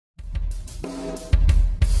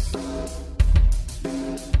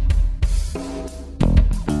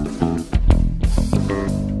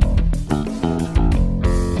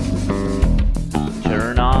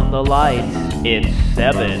the lights. It's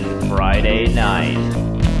 7 Friday night.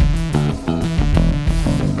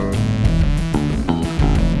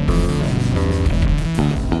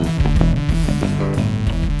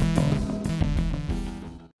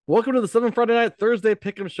 Welcome to the 7 Friday Night Thursday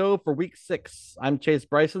Pick'em Show for Week 6. I'm Chase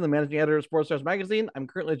Bryson, the managing editor of Sports Stars Magazine. I'm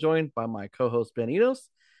currently joined by my co-host Ben Enos,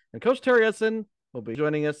 and Coach Terry Edson will be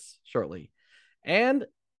joining us shortly. And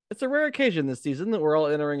it's a rare occasion this season that we're all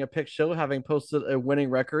entering a pick show, having posted a winning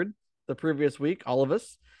record the previous week, all of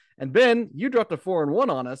us. And Ben, you dropped a 4-1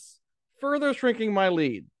 on us, further shrinking my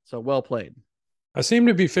lead. So well played. I seem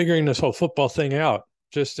to be figuring this whole football thing out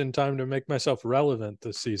just in time to make myself relevant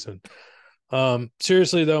this season.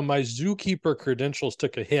 Seriously, though, my zookeeper credentials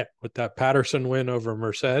took a hit with that Patterson win over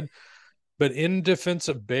Merced. But in defense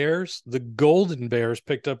of Bears, the Golden Bears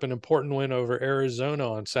picked up an important win over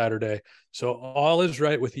Arizona on Saturday. So all is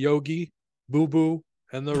right with Yogi, Boo Boo,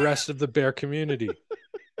 and the rest of the Bear community.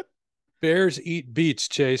 Bears eat beets,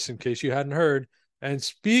 Chase, in case you hadn't heard. And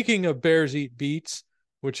speaking of Bears eat beets,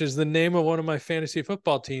 which is the name of one of my fantasy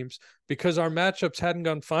football teams, because our matchups hadn't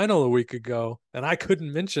gone final a week ago, and I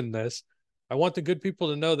couldn't mention this, I want the good people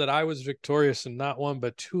to know that I was victorious in not one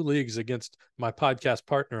but two leagues against my podcast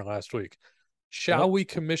partner last week. Shall we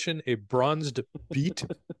commission a bronzed beet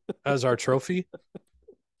as our trophy?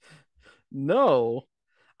 No.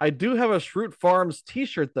 I do have a Schrute Farms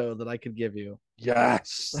t-shirt, though, that I could give you.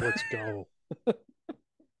 Yes, let's go.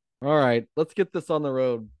 All right, let's get this on the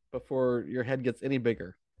road before your head gets any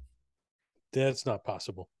bigger. That's not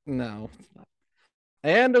possible. No, it's not.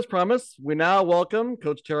 And as promised, we now welcome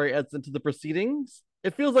Coach Terry Edson to the proceedings.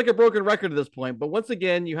 It feels like a broken record at this point, but once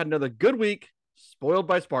again, you had another good week, spoiled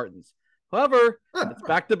by Spartans. However, it's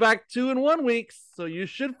back-to-back 2-1 weeks, so you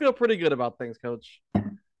should feel pretty good about things, Coach.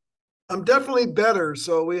 I'm definitely better.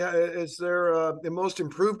 So is there the most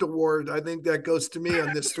improved award? I think that goes to me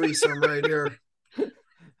on this threesome right here.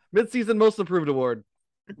 Mid-season most improved award.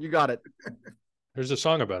 You got it. There's a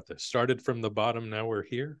song about this. Started from the bottom, now we're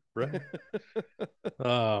here, right?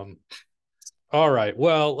 All right.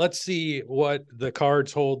 Well, let's see what the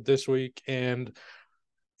cards hold this week. And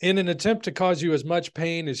in an attempt to cause you as much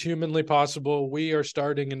pain as humanly possible, we are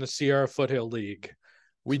starting in the Sierra Foothill League.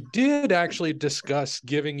 We did actually discuss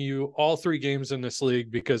giving you all three games in this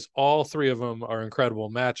league because all three of them are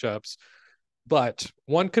incredible matchups. But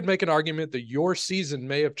one could make an argument that your season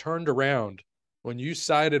may have turned around when you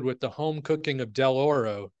sided with the home cooking of Del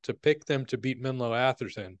Oro to pick them to beat Menlo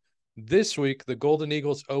Atherton. This week, the Golden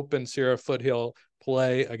Eagles open Sierra Foothill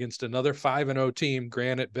play against another 5-0 team,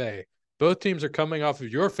 Granite Bay. Both teams are coming off of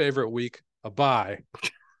your favorite week, a bye.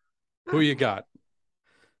 Who you got?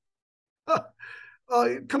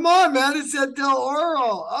 Oh, come on, man! It's at Del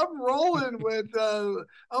Oro. I'm rolling with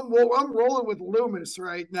I'm rolling with Loomis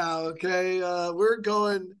right now. Okay, we're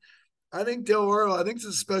going. I think Del Oro. I think it's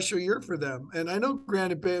a special year for them, and I know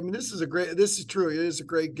Granite Bay. I mean, this is true. It is a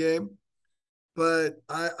great game, but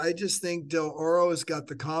I just think Del Oro has got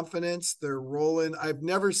the confidence. They're rolling. I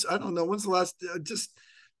don't know. When's the last? Just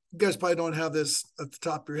you guys probably don't have this at the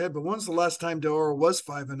top of your head, but when's the last time Del Oro was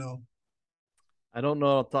 5-0? I don't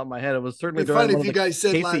know off the top of my head. It was certainly It'd be funny if you guys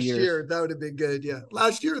said Casey last years. year. That would have been good. Yeah,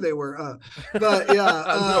 last year they were. But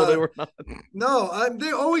yeah, no, they were not. No,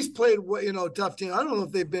 they always played tough team. I don't know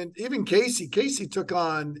if they've been even Casey. Casey took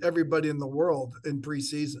on everybody in the world in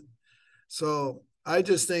preseason. So I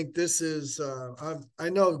just think this is. I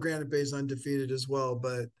know Granite Bay's undefeated as well,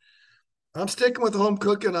 but I'm sticking with home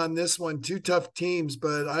cooking on this one. Two tough teams,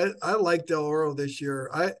 but I like Del Oro this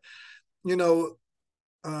year. I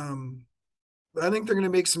think they're going to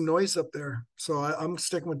make some noise up there. So I'm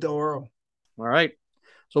sticking with Del Oro. All right.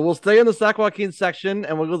 So we'll stay in the Sac Joaquin section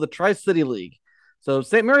and we'll go to the Tri-City League. So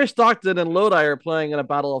St. Mary Stockton and Lodi are playing in a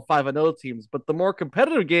battle of 5-0 teams, but the more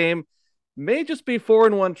competitive game may just be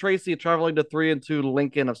 4-1 Tracy traveling to 3-2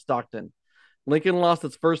 Lincoln of Stockton. Lincoln lost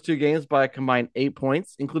its first two games by a combined 8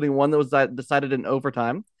 points, including one that was decided in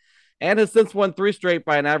overtime, and has since won 3 straight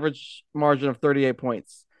by an average margin of 38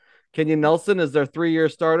 points. Kenyon Nelson is their 3-year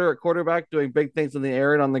starter at quarterback, doing big things in the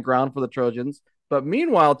air and on the ground for the Trojans. But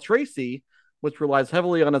meanwhile, Tracy, which relies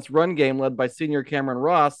heavily on its run game led by senior Cameron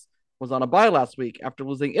Ross, was on a bye last week after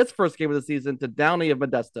losing its first game of the season to Downey of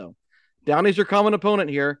Modesto. Downey's your common opponent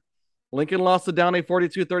here. Lincoln lost to Downey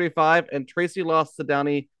 42-35, and Tracy lost to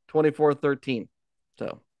Downey 24-13.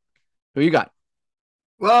 So, who you got?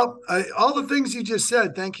 Well, all the things you just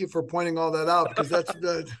said, thank you for pointing all that out, because that's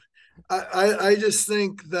the I just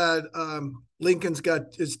think that Lincoln's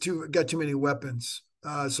got too many weapons.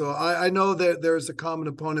 So I know that there's a common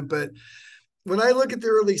opponent, but when I look at the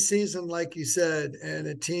early season, like you said, and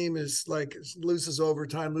a team is like loses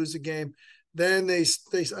overtime, lose a game, Then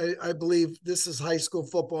I believe this is high school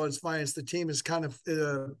football at its finest. The team is kind of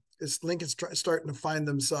Lincoln's starting to find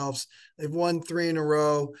themselves. They've won 3 in a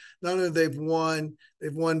row. Not only they've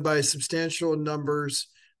won by substantial numbers.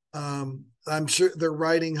 I'm sure they're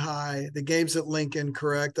riding high. The game's at Lincoln,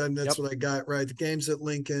 correct? And that's what I got right. The game's at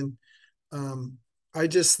Lincoln. I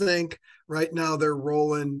just think right now they're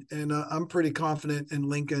rolling, and I'm pretty confident in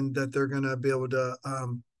Lincoln that they're going to be able to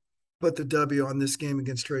put the W on this game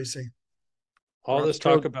against Tracy. All this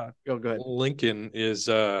talk about go ahead. Lincoln is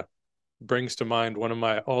brings to mind one of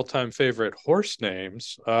my all-time favorite horse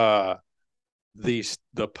names. The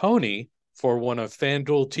pony for one of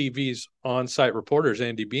FanDuel TV's on-site reporters,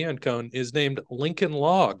 Andy Biancone, is named Lincoln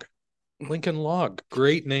Log. Lincoln Log,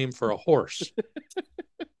 great name for a horse.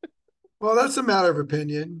 Well, that's a matter of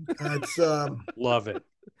opinion. It's love it.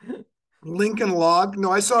 Lincoln Log.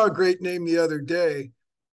 No, I saw a great name the other day,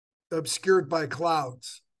 Obscured by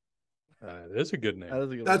Clouds. That is a good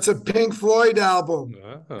name. That's a Pink Floyd album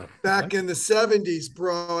back in the 70s,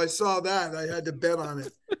 bro. I saw that. I had to bet on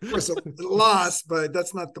it. Of course, it lost, but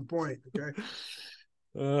that's not the point. Okay.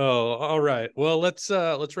 Oh, all right. Well, let's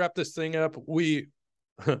wrap this thing up.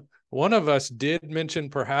 One of us did mention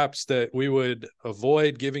perhaps that we would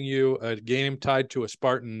avoid giving you a game tied to a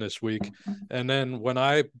Spartan this week. And then when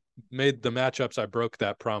I made the matchups, I broke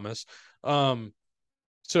that promise.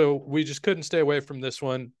 So we just couldn't stay away from this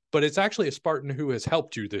one, but it's actually a Spartan who has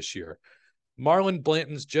helped you this year. Marlin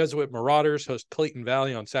Blanton's Jesuit Marauders host Clayton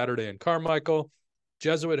Valley on Saturday in Carmichael.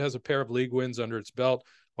 Jesuit has a pair of league wins under its belt,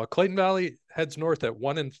 while Clayton Valley heads north at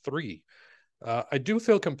 1-3. I do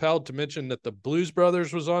feel compelled to mention that the Blues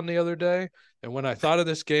Brothers was on the other day, and when I thought of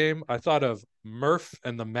this game, I thought of Murph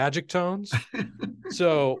and the Magic Tones.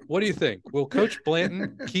 So what do you think? Will Coach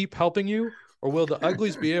Blanton keep helping you, or will the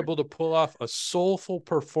Uglies be able to pull off a soulful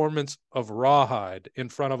performance of Rawhide in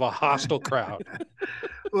front of a hostile crowd?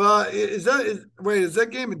 Well, is that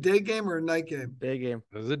game a day game or a night game? Day game.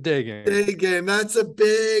 It was a day game. Day game. That's a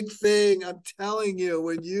big thing. I'm telling you,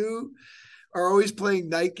 when you are always playing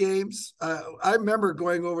night games. I remember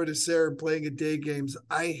going over to Sarah and playing at day games.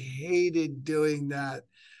 I hated doing that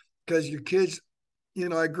because your kids,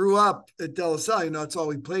 I grew up at De La Salle, that's all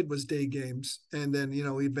we played was day games. And then,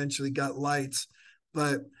 we eventually got lights.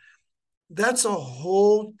 But it's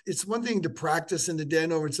one thing to practice in the day. I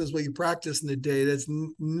know it says, well, you practice in the day. That's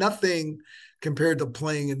nothing compared to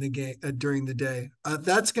playing in the game during the day.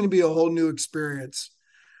 That's going to be a whole new experience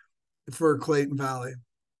for Clayton Valley.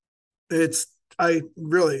 I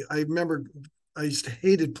remember I used to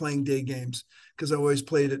hated playing day games because I always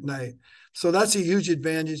played at night. So that's a huge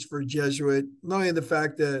advantage for Jesuit. Not only the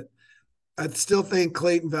fact that I still think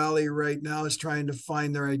Clayton Valley right now is trying to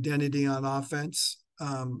find their identity on offense.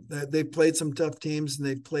 They've played some tough teams and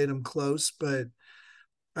they've played them close, but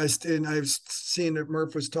I've seen that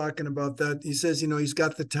Murph was talking about that. He says, he's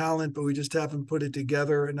got the talent, but we just haven't put it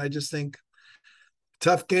together. And I just think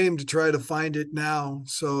tough game to try to find it now.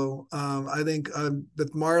 So I think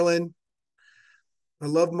with Marlin, I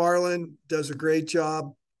love Marlin, does a great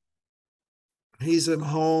job. He's at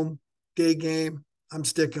home, day game. I'm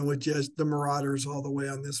sticking with just the Marauders all the way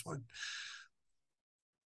on this one.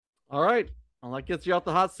 All right. Well, that gets you out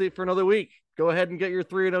the hot seat for another week. Go ahead and get your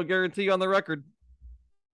 3-0 guarantee on the record.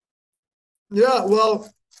 Yeah,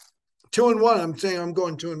 well, 2-1. I'm saying I'm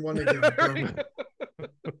going 2-1 again.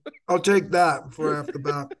 I'll take that before I have to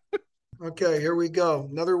bat. Okay, here we go.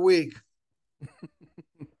 Another week.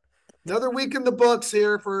 Another week in the books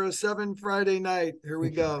here for a 7 Friday night. Here we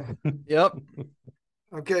go. Yep.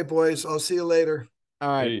 Okay, boys. I'll see you later. All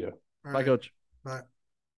right. All Bye, right. Coach. Bye.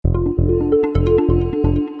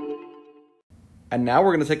 And now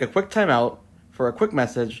we're going to take a quick timeout for a quick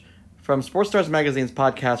message from Sports Stars Magazine's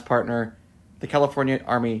podcast partner, the California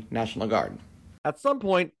Army National Guard. At some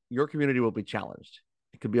point, your community will be challenged.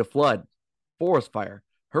 It could be a flood, forest fire,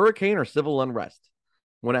 hurricane, or civil unrest.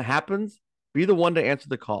 When it happens, be the one to answer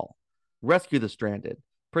the call. Rescue the stranded,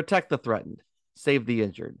 protect the threatened, save the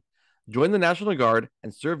injured. Join the National Guard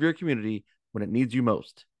and serve your community when it needs you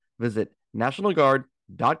most. Visit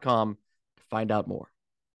nationalguard.com to find out more.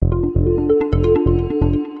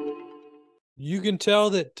 You can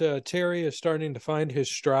tell that Terry is starting to find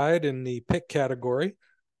his stride in the pick category.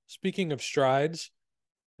 Speaking of strides,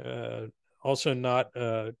 also not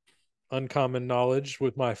uncommon knowledge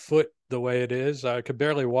with my foot the way it is. I could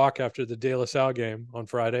barely walk after the De La Salle game on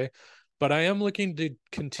Friday, but I am looking to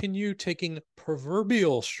continue taking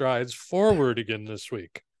proverbial strides forward again this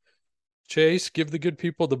week. Chase, give the good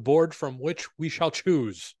people the board from which we shall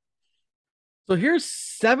choose. So here's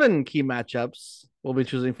 7 key matchups will be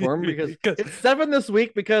choosing for him because it's 7 this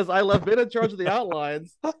week because I left Ben in charge of the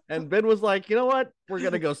outlines, and Ben was like, you know what? We're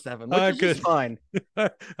going to go 7, which is just fine. I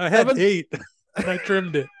had 7. 8, and I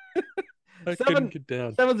trimmed it. I 7, couldn't get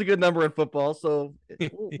down. 7's a good number in football, so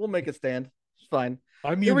we'll make it stand. It's fine.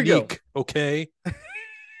 I'm unique, okay?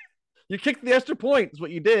 You kicked the extra point is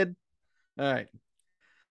what you did. All right.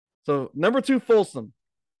 So number 2, Folsom,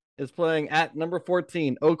 is playing at number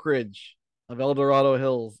 14, Oak Ridge of El Dorado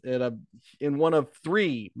Hills in one of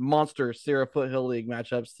 3 monster Sierra Foothill League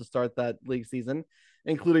matchups to start that league season,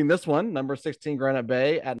 including this one, number 16, Granite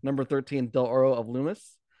Bay at number 13, Del Oro of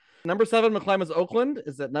Loomis. Number 7, McClymonds Oakland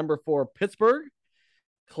is at number 4, Pittsburgh.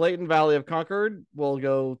 Clayton Valley of Concord will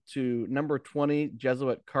go to number 20,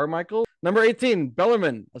 Jesuit Carmichael. Number 18,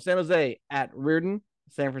 Bellarmine of San Jose at Reardon,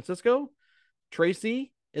 San Francisco.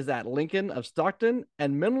 Tracy is at Lincoln of Stockton,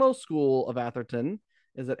 and Menlo School of Atherton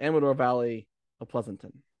is at Amador Valley of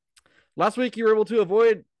Pleasanton. Last week, you were able to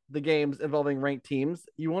avoid the games involving ranked teams.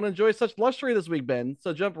 You want to enjoy such luxury this week, Ben,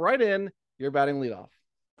 so jump right in. You're batting leadoff.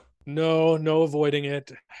 No avoiding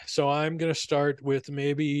it. So I'm going to start with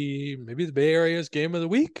maybe the Bay Area's game of the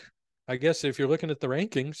week. I guess if you're looking at the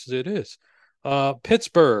rankings, it is.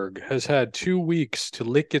 Pittsburgh has had 2 weeks to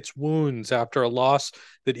lick its wounds after a loss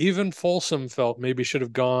that even Folsom felt maybe should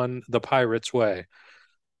have gone the Pirates' way.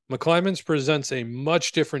 McClymonds presents a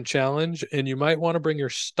much different challenge, and you might want to bring your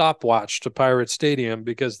stopwatch to Pirate Stadium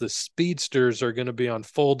because the speedsters are going to be on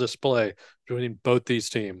full display between both these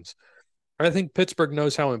teams. I think Pittsburgh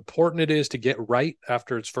knows how important it is to get right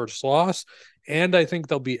after its first loss, and I think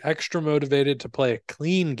they'll be extra motivated to play a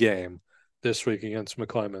clean game this week against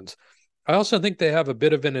McClymonds. I also think they have a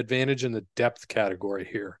bit of an advantage in the depth category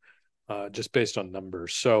here, just based on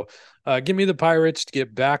numbers. So give me the Pirates to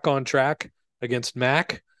get back on track against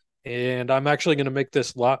Mac, and I'm actually going to make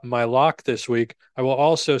this my lock this week. I will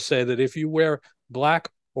also say that if you wear black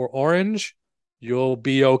or orange, you'll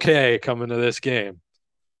be okay coming to this game.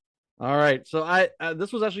 All right, so I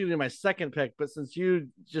this was actually going to be my second pick, but since you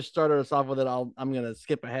just started us off with it, I'm going to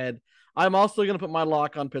skip ahead. I'm also going to put my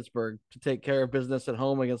lock on Pittsburgh to take care of business at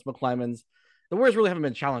home against McClymonds. The Warriors really haven't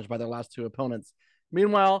been challenged by their last 2 opponents.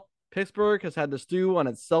 Meanwhile, Pittsburgh has had to stew on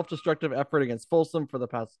its self-destructive effort against Folsom for the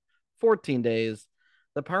past 14 days.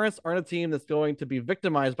 The Pirates aren't a team that's going to be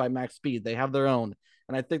victimized by max speed. They have their own,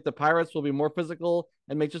 and I think the Pirates will be more physical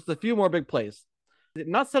and make just a few more big plays.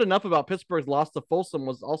 Not said enough about Pittsburgh's loss to Folsom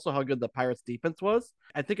was also how good the Pirates defense was.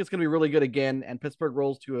 I think it's going to be really good again, and Pittsburgh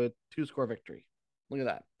rolls to a 2-score victory. Look at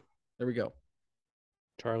that. There we go.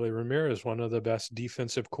 Charlie Ramirez, one of the best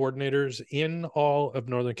defensive coordinators in all of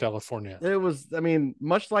Northern California. It was,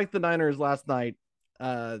 much like the Niners last night,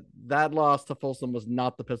 that loss to Folsom was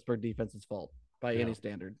not the Pittsburgh defense's fault by any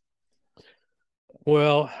standard.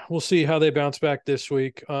 Well, we'll see how they bounce back this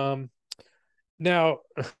week. Now,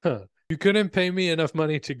 you couldn't pay me enough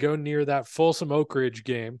money to go near that Folsom Oak Ridge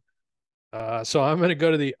game. So I'm going to go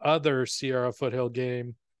to the other Sierra Foothill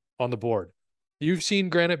game on the board. You've seen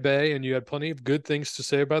Granite Bay, and you had plenty of good things to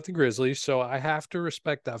say about the Grizzlies, so I have to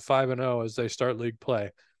respect that 5-0 as they start league play.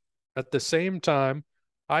 At the same time,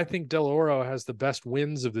 I think Del Oro has the best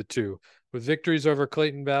wins of the 2, with victories over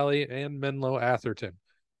Clayton Valley and Menlo Atherton.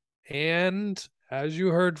 And as you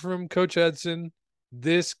heard from Coach Edson,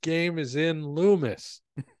 this game is in Loomis.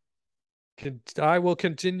 I will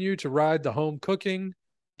continue to ride the home cooking.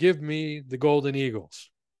 Give me the Golden Eagles.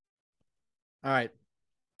 All right.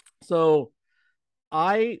 So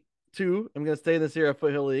I, too, am going to stay in the Sierra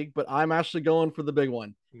Foothill League, but I'm actually going for the big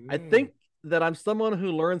one. I think that I'm someone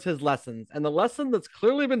who learns his lessons, and the lesson that's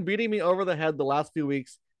clearly been beating me over the head the last few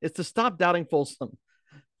weeks is to stop doubting Folsom.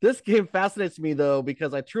 This game fascinates me, though,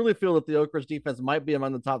 because I truly feel that the Oak Ridge defense might be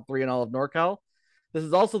among the top 3 in all of NorCal. This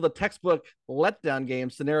is also the textbook letdown game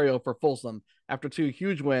scenario for Folsom after 2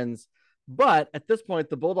 huge wins. But at this point,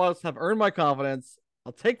 the Bulldogs have earned my confidence.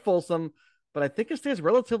 I'll take Folsom, but I think it stays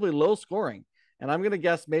relatively low scoring. And I'm going to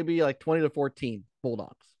guess maybe like 20-14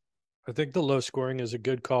 Bulldogs. I think the low scoring is a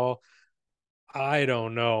good call. I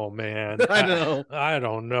don't know, man. I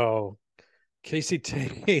don't know. Casey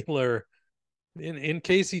Taylor. In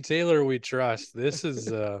Casey Taylor we trust. This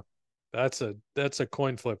is that's a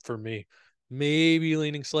coin flip for me. Maybe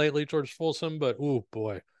leaning slightly towards Folsom, but oh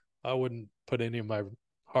boy, I wouldn't put any of my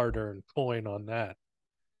hard-earned coin on that.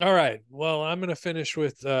 All right, well, I'm going to finish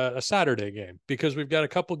with a Saturday game because we've got a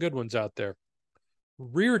couple good ones out there.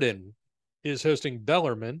 Reardon is hosting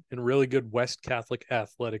Bellarmine in a really good West Catholic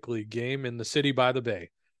Athletic League game in the city by the bay.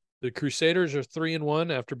 The Crusaders are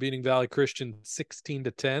 3-1 after beating Valley Christian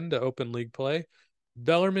 16-10 to open league play.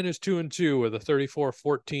 Bellarmine is 2-2 with a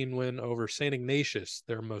 34-14 win over St. Ignatius,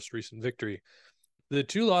 their most recent victory. The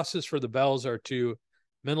two losses for the Bells are to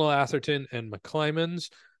Menlo Atherton and McClymonds.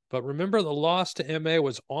 But remember, the loss to MA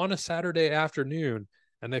was on a Saturday afternoon,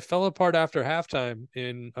 and they fell apart after halftime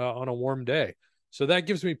on a warm day. So that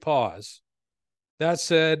gives me pause. That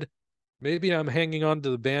said, maybe I'm hanging on to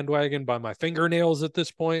the bandwagon by my fingernails at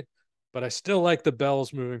this point, but I still like the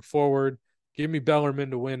Bells moving forward. Give me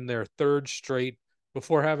Bellarmine to win their third straight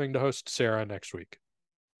before having to host Sarah next week.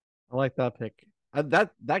 I like that pick.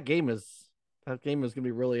 That game is going to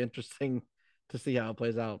be really interesting to see how it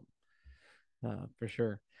plays out, for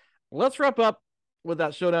sure. Let's wrap up with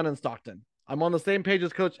that showdown in Stockton. I'm on the same page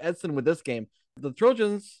as Coach Edson with this game. The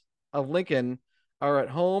Trojans of Lincoln are at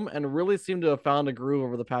home and really seem to have found a groove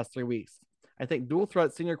over the past 3 weeks. I think dual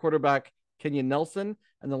threat senior quarterback Kenyon Nelson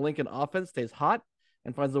and the Lincoln offense stays hot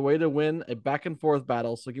and finds a way to win a back and forth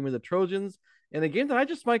battle. So give me the Trojans in a game that I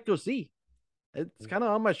just might go see. It's kind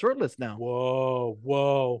of on my short list now.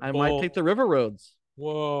 Whoa. I might take the River Roads.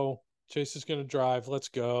 Whoa. Chase is going to drive. Let's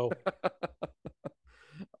go.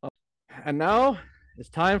 And now it's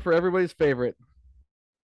time for everybody's favorite.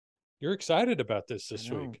 You're excited about this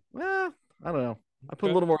week. Well, I don't know. I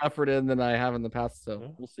put a little more effort in than I have in the past,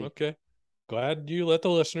 so we'll see. Okay. Glad you let the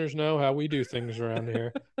listeners know how we do things around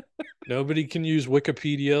here. Nobody can use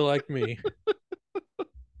Wikipedia like me.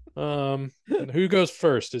 Who goes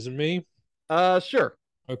first? Is it me? Sure.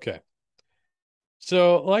 Okay.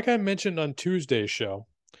 So, like I mentioned on Tuesday's show,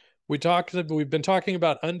 we've been talking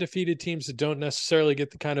about undefeated teams that don't necessarily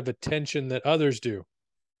get the kind of attention that others do.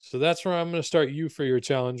 So that's where I'm going to start you for your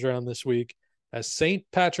challenge round this week, as St.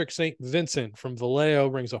 Patrick St. Vincent from Vallejo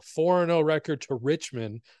brings a 4-0 record to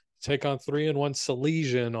Richmond to take on 3-1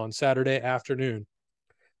 Salesian on Saturday afternoon.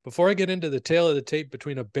 Before I get into the tale of the tape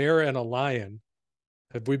between a bear and a lion,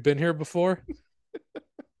 have we been here before?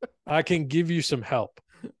 I can give you some help.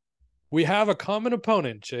 We have a common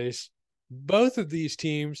opponent, Chase. Both of these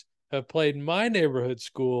teams have played my neighborhood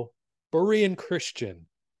school, Berean Christian.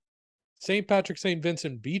 St. Patrick St.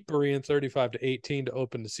 Vincent beat Berean 35-18 to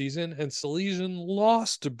open the season, and Salesian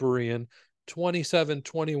lost to Berean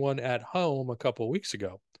 27-21 at home a couple weeks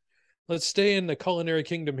ago. Let's stay in the culinary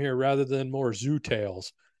kingdom here rather than more zoo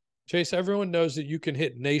tales. Chase, everyone knows that you can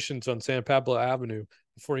hit Nations on San Pablo Avenue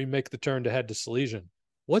before you make the turn to head to Salesian.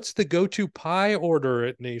 What's the go-to pie order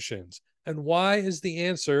at Nations? And why is the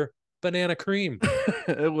answer banana cream?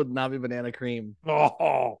 It would not be banana cream.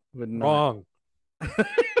 Oh, wrong.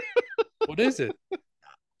 What is it?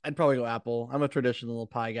 I'd probably go apple. I'm a traditional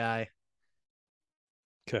pie guy.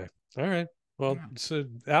 Okay. All right. Well, it's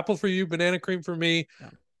apple for you, banana cream for me.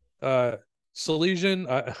 Yeah. Salesian,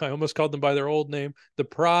 I almost called them by their old name. The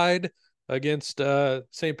Pride against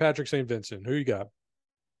St. Patrick St. Vincent. Who you got?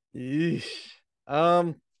 Eesh.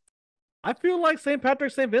 I feel like St.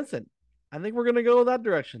 Patrick St. Vincent. I think we're gonna go that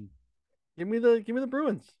direction. Give me the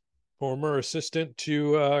Bruins. Former assistant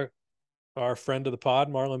to our friend of the pod,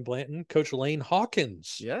 Marlon Blanton, Coach Lane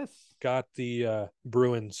Hawkins. Yes, got the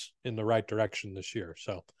Bruins in the right direction this year.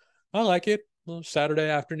 So I like it. A little Saturday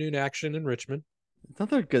afternoon action in Richmond. It's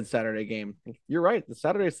another good Saturday game. You're right. The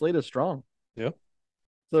Saturday slate is strong. Yep.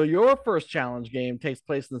 So your first challenge game takes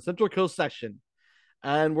place in the Central Coast section.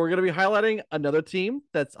 And we're going to be highlighting another team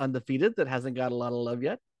that's undefeated that hasn't got a lot of love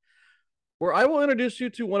yet, where I will introduce you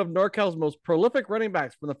to one of NorCal's most prolific running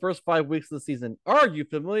backs from the first 5 weeks of the season. Are you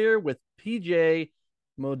familiar with PJ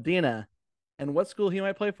Modena and what school he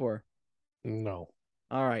might play for? No.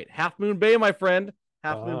 All right. Half Moon Bay, my friend.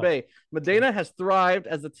 Half Moon Bay. Modena has thrived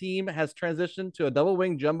as the team has transitioned to a double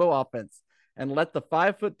wing jumbo offense and let the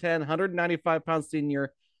 5'10", 195-pound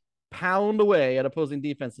senior pound away at opposing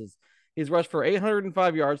defenses. He's rushed for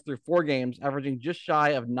 805 yards through 4 games, averaging just shy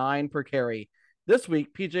of 9 per carry. This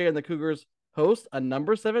week, PJ and the Cougars host a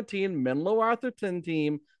number 17 Menlo Atherton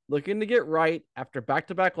team looking to get right after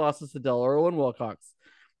back-to-back losses to Del Oro and Wilcox.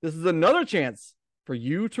 This is another chance for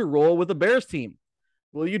you to roll with the Bears team.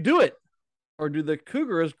 Will you do it? Or do the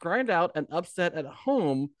Cougars grind out an upset at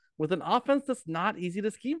home with an offense that's not easy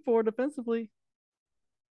to scheme for defensively?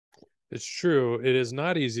 It's true. It is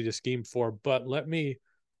not easy to scheme for, but let me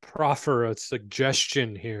proffer a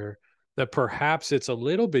suggestion here that perhaps it's a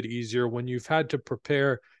little bit easier when you've had to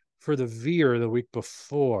prepare for the Veer the week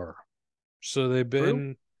before. So they've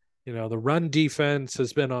been, the run defense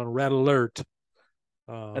has been on red alert.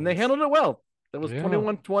 And they handled it well. It was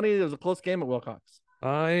 21-20. It was a close game at Wilcox.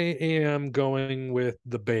 I am going with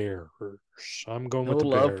the Bears. I'm going with the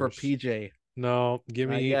Bears. No love for PJ. No, give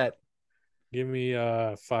me a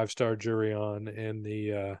 5-star jury on and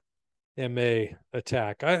the MA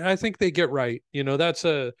attack. I think they get right. Those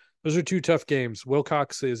are 2 tough games.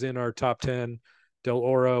 Wilcox is in our top 10. Del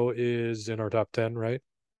Oro is in our top 10, right?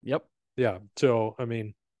 Yep. Yeah. So I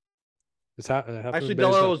mean, it's Actually,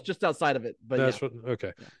 Del Oro was just outside of it, but that's yeah. what.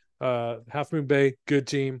 Okay. Half Moon Bay, good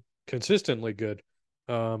team, consistently good.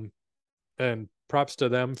 And props to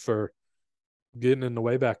them for getting in the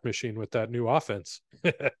Wayback Machine with that new offense.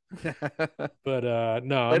 But no, I'm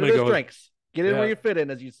gonna go strengths. Get in where you fit in,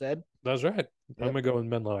 as you said. That's right. Yep. I'm gonna go with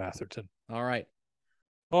Menlo Atherton. All right.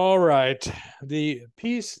 All right. The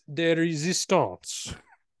piece de resistance.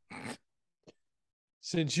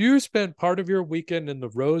 Since you spent part of your weekend in the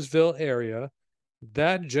Roseville area,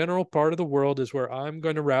 that general part of the world is where I'm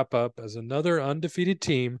going to wrap up as another undefeated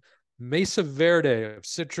team. Mesa Verde of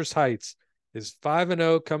Citrus Heights is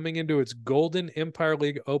 5-0 coming into its Golden Empire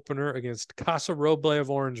League opener against Casa Roble of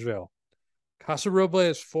Orangeville. Casa Roble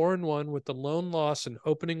is 4-1 with the lone loss in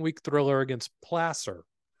opening week thriller against Placer.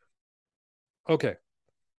 Okay,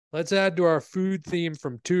 let's add to our food theme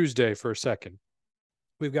from Tuesday for a second.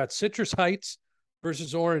 We've got Citrus Heights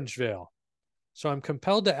versus Orangevale. So I'm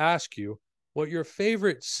compelled to ask you what your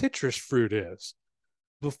favorite citrus fruit is.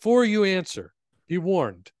 Before you answer, be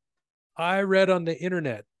warned. I read on the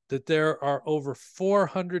internet that there are over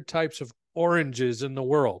 400 types of oranges in the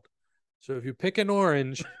world. So if you pick an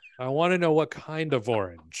orange, I want to know what kind of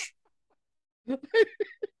orange.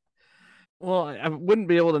 Well, I wouldn't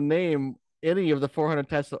be able to name any of the 400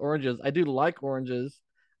 types of oranges. I do like oranges.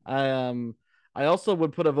 I also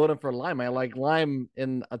would put a vote in for lime. I like lime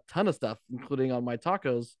in a ton of stuff, including on my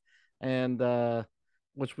tacos, and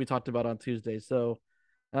which we talked about on Tuesday. So,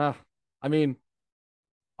 I mean,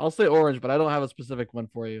 I'll say orange, but I don't have a specific one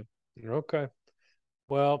for you. Okay.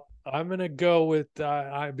 Well, I'm gonna go with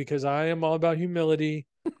because I am all about humility.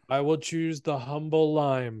 I will choose the humble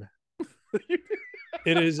lime.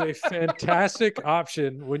 It is a fantastic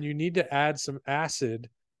option when you need to add some acid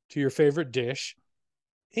to your favorite dish,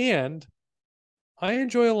 and I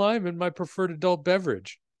enjoy a lime in my preferred adult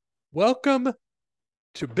beverage. Welcome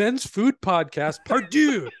to Ben's Food Podcast, Part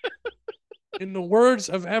 2. In the words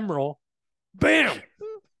of Emerald, bam!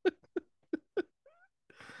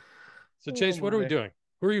 So, Chase, what are we doing?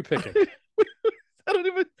 Who are you picking? I don't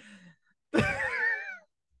even...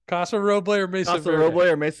 Casa Roble or Mesa Verde? Casa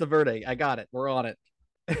Roble or Mesa Verde. I got it. We're on it.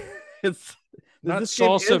 It's not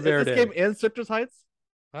Salsa Verde. Is this game in Citrus Heights?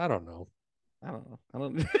 I don't know. I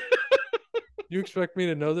don't know. You expect me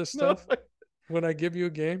to know this stuff when I give you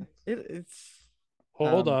a game? It's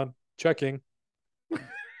Hold on. Checking.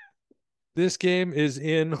 This game is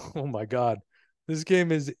in, oh my God. This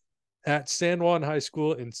game is at San Juan High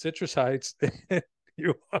School in Citrus Heights.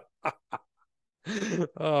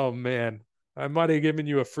 Oh man. I might have given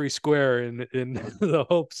you a free square in the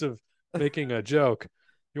hopes of making a joke.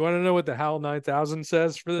 You want to know what the HAL 9000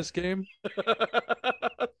 says for this game?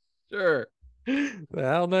 Sure. The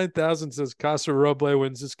HAL 9000 says Casa Roble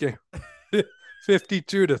wins this game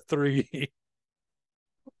 52-3.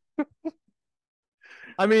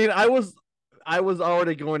 I mean, I was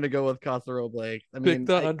already going to go with Casa Roble. I mean, pick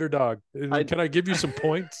the underdog. Can I give you some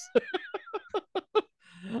points?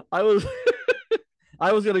 I was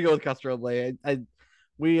going to go with Casa Roble.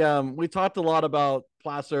 We talked a lot about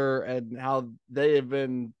Placer and how they have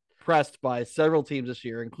been pressed by several teams this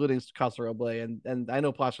year, including Casa Roble, and I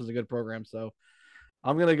know Placer is a good program, so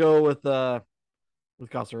I'm gonna go with Casa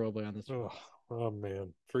Roble on this one. Oh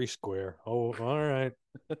man, free square. Oh, all right.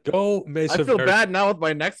 Go Mesa Verde. I feel bad now with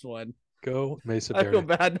my next one. Go Mesa Verde. I feel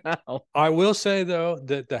bad now. I will say though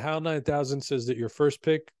that the HAL 9000 says that your first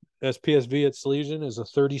pick SPSV at Salesian is a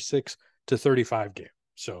 36-35 game.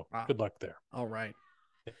 So good luck there. All right.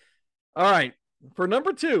 For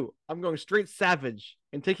number 2, I'm going straight savage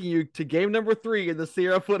and taking you to game number 3 in the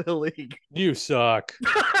Sierra Foothill League. You suck.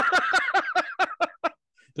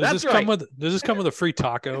 Does this come with a free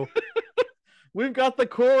taco? We've got the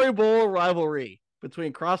Quarry Bowl rivalry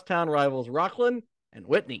between crosstown rivals Rockland and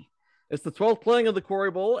Whitney. It's the 12th playing of the Quarry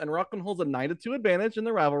Bowl, and Rockland holds a 9-2 advantage in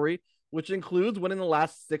the rivalry, which includes winning the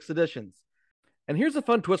last 6 editions. And here's a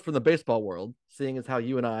fun twist from the baseball world, seeing as how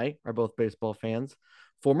you and I are both baseball fans.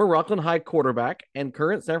 Former Rockland High quarterback and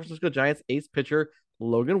current San Francisco Giants ace pitcher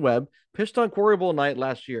Logan Webb pitched on Quarry Bowl night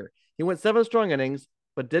last year. He went 7 strong innings,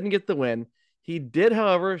 but didn't get the win. He did,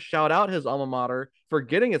 however, shout out his alma mater for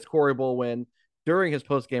getting its Quarry Bowl win during his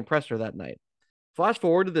post-game presser that night. Flash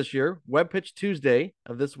forward to this year, Webb pitched Tuesday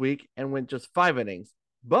of this week and went just 5 innings,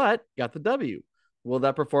 but got the W. Will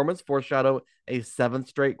that performance foreshadow a 7th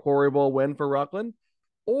straight Quarry Bowl win for Rockland?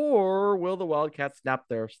 Or will the Wildcats snap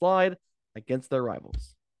their slide against their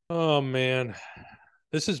rivals? Oh, man.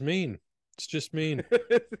 This is mean. It's just mean.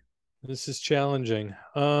 This is challenging.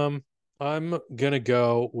 I'm going to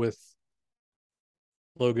go with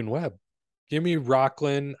Logan Webb. Give me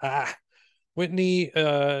Rockland. Whitney,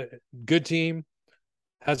 good team,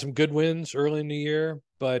 had some good wins early in the year,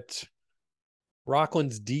 but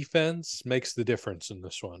Rockland's defense makes the difference in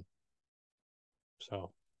this one.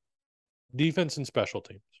 So, defense and special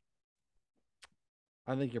teams.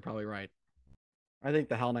 I think you're probably right. I think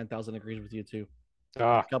the Hal 9000 agrees with you too.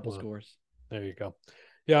 A couple scores. There you go.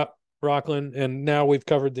 Yeah, Rockland. And now we've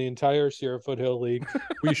covered the entire Sierra Foothill League.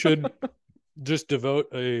 We should just devote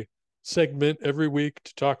a segment every week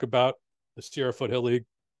to talk about the Sierra Foothill League.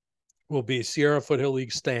 Will be Sierra Foothill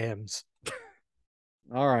League stands.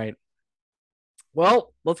 All right.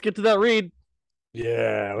 Well, let's get to that read.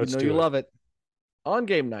 Yeah, let's do it. You love it. On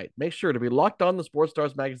game night, make sure to be locked on the Sports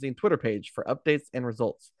Stars Magazine Twitter page for updates and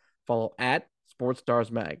results. Follow at Sports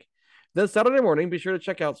Stars Mag. Then Saturday morning, be sure to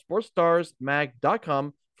check out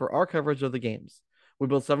sportsstarsmag.com for our coverage of the games. We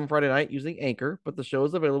build 7 Friday night using Anchor, but the show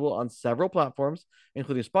is available on several platforms,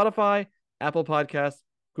 including Spotify, Apple Podcasts,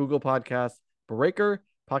 Google Podcasts, Breaker,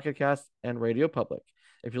 Pocket Casts, and Radio Public.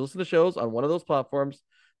 If you listen to shows on one of those platforms,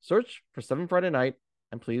 search for 7 Friday Night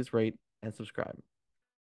and please rate and subscribe.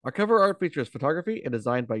 Our cover art features photography and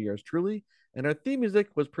designed by yours truly, and our theme music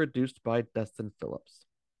was produced by Dustin Phillips.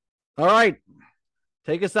 All right,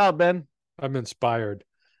 take us out, Ben. I'm inspired.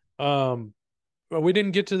 Well, we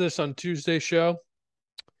didn't get to this on Tuesday's show,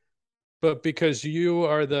 but because you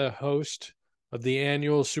are the host of the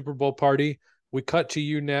annual Super Bowl party, we cut to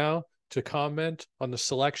you now to comment on the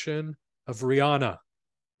selection of Rihanna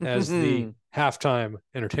as the halftime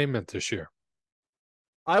entertainment this year.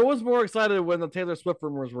 I was more excited when the Taylor Swift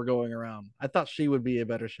rumors were going around. I thought she would be a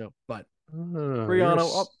better show, but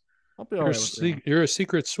Rihanna, I'll be all right with Rihanna. You're a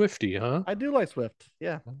secret Swiftie, huh? I do like Swift,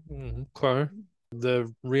 yeah. Okay.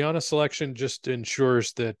 The Rihanna selection just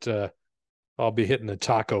ensures that I'll be hitting the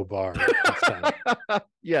taco bar.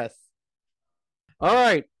 Yes. All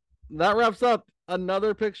right. That wraps up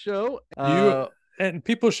another pick show. And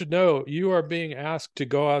people should know you are being asked to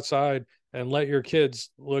go outside and let your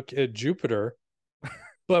kids look at Jupiter.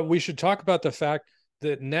 But we should talk about the fact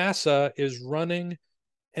that NASA is running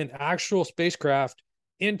an actual spacecraft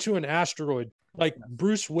into an asteroid. Like,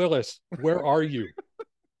 Bruce Willis, where are you?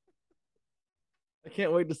 I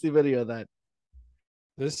can't wait to see video of that.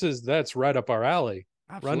 That's right up our alley.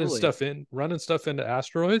 Absolutely. Running stuff into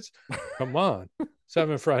asteroids. Come on.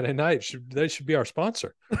 7 Friday night. They should be our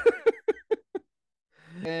sponsor.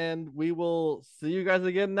 And we will see you guys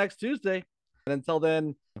again next Tuesday. And until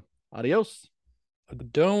then, adios. I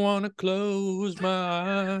don't want to close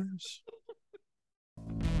my eyes.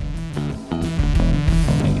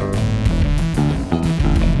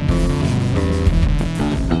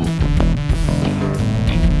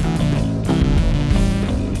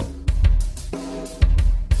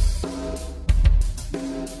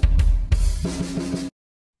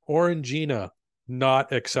 Orangina,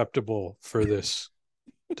 not acceptable for this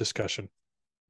discussion.